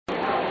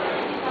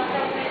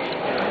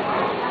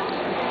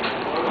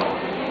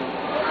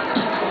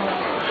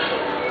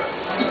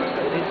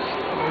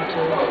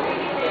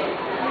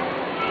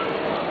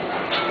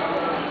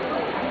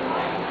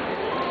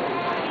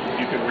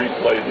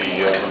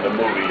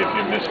if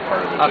you miss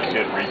part of it, Okay. just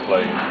hit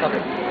replay.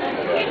 Okay.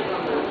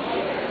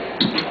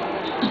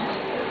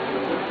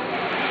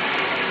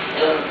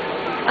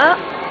 Oh.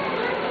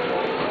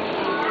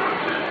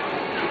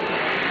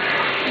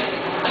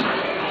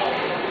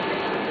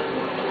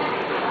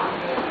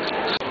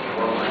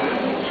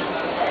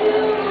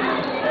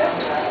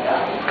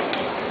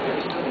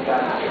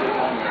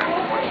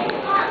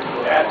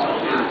 That's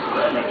all your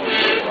experiment.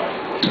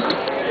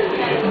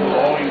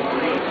 Glowing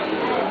green.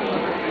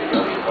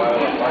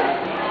 Violet light.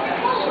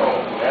 So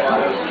that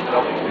does the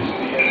jellyfish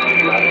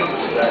DNA, not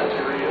the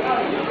bacteria.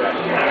 The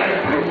bacteria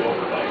grew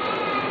overnight.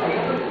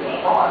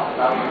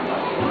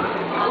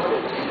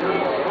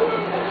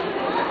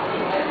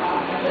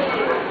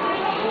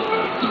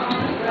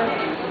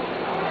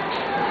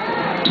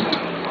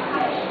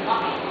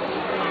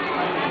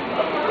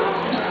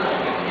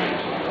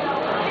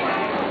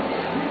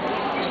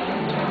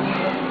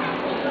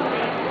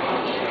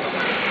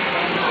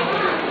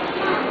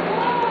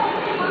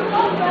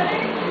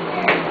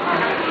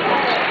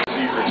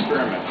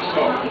 Experiment.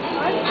 So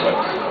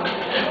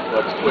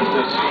let's put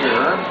this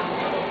here.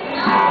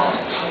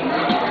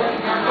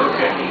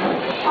 Okay.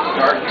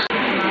 Start.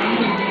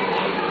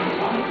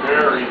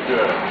 Very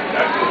good.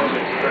 That's the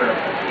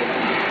experiment.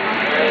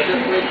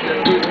 Just wait to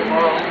do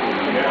tomorrow.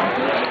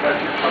 Yeah.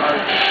 That's your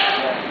card.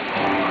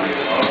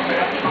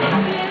 Okay.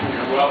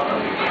 You're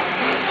welcome.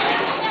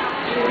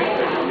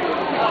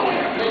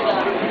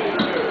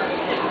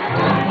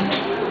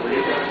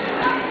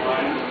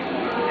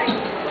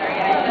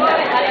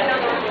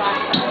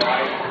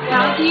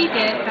 How do you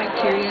get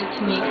bacteria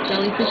to make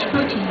jellyfish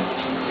protein?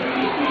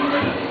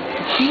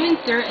 You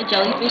insert a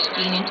jellyfish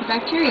gene into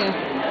bacteria.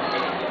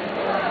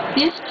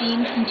 This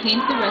gene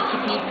contains the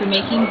recipe for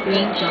making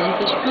green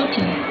jellyfish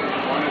protein.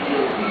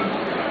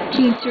 To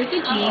insert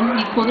the gene,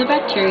 you cool the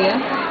bacteria,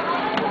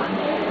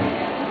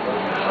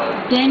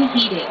 then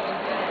heat it.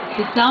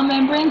 The cell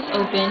membranes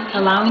open,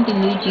 allowing the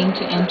new gene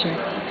to enter.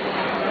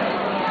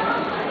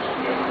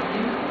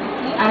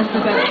 As the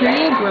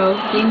bacteria grow,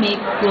 they make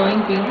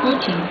glowing green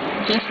protein,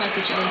 just like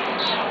a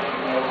jellyfish.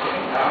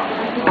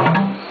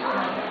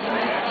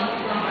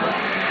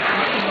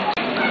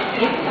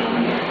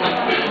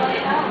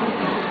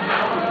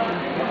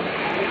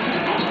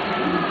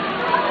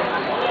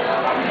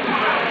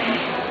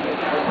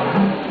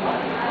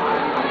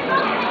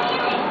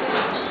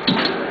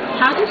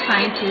 How do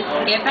scientists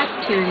get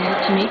bacteria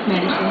to make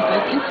medicines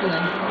like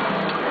insulin?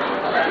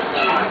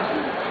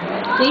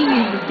 They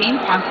use the same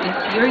process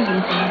you're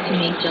using to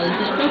make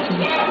jellyfish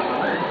protein.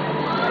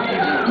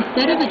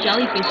 Instead of a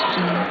jellyfish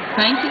gene,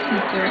 scientists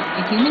insert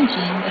a human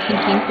gene that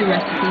contains the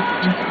recipe for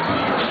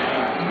insulin.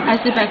 As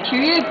the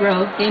bacteria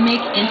grow, they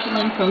make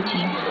insulin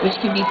protein, which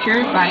can be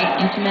purified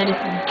into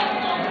medicine.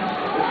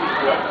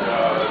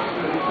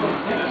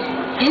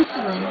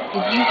 Insulin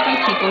is used by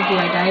people who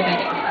are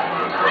diabetic.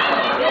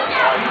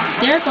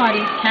 Their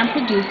bodies can't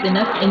produce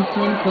enough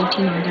insulin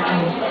protein on their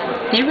own.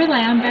 They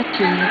rely on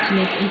bacteria to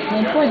make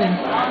insulin for them.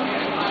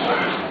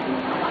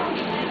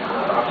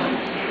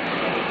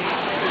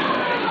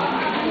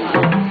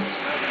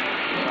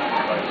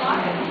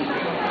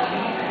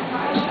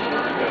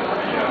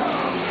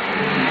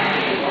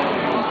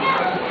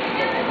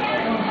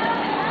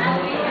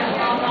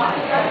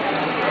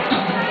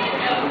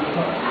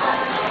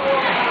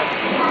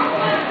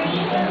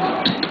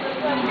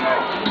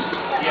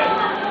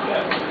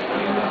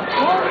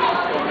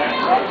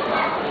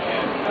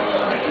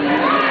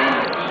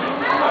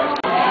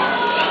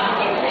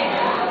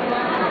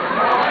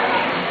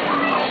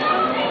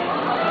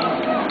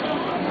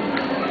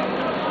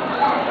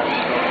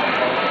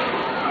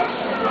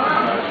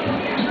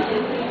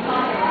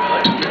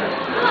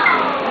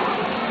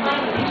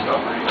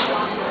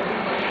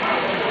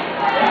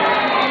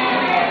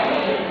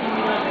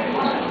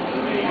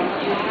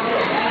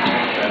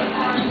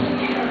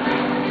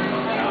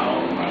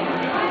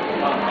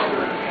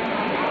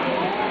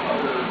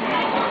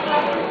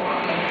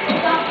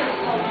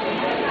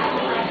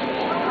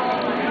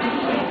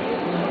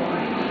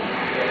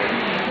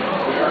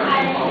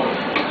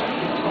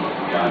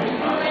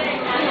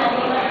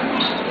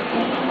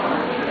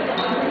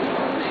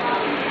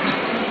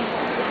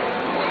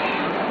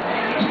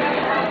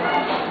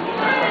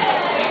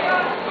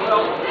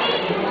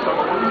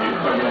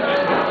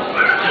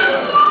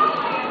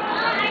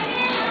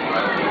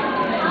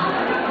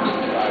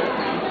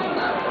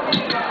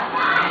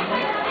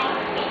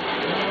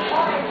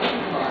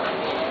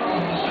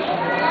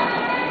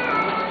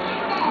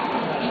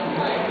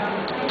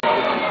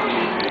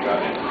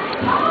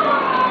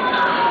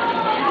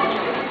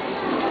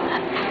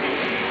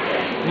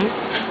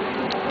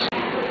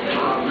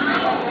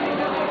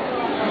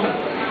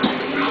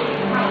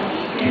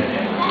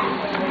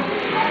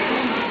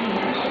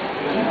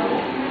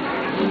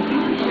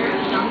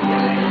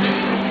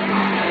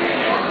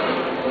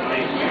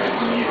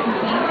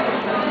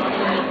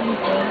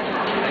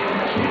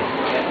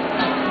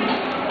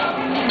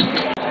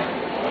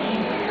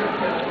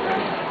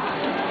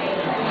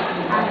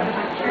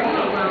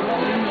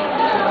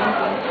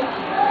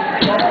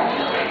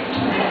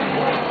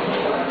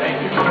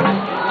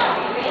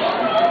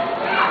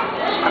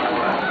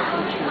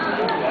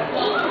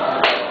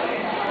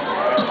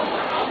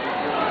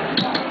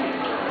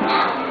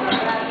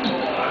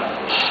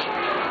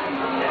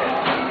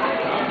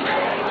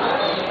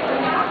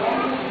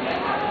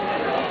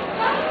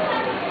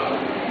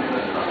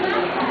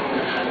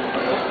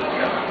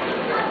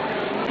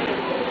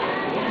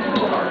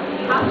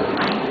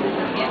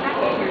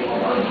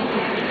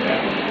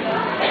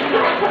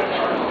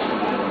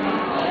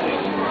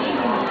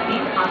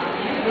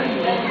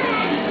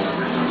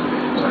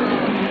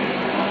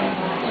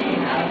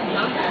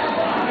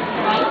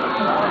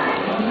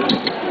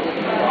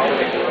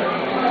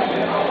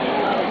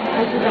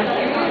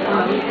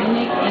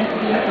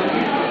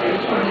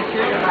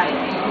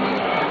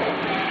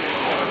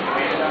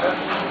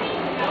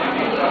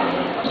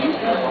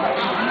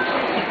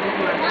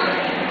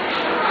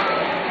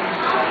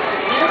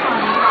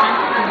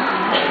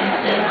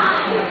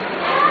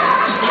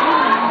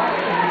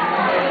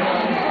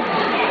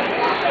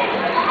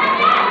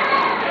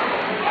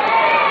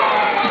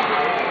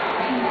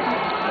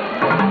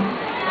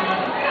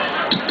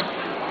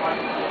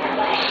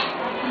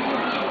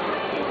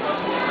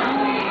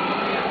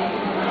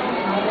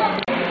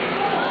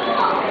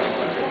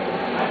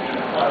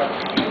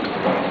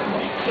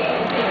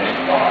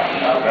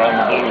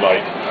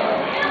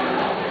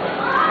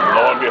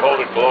 hold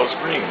it below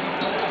screen.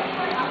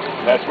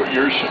 That's what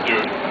yours should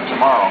do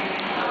tomorrow.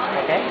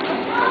 Okay.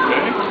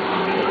 Okay?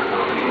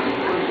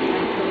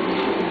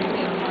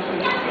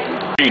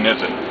 Green,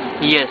 is it?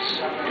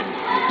 Yes.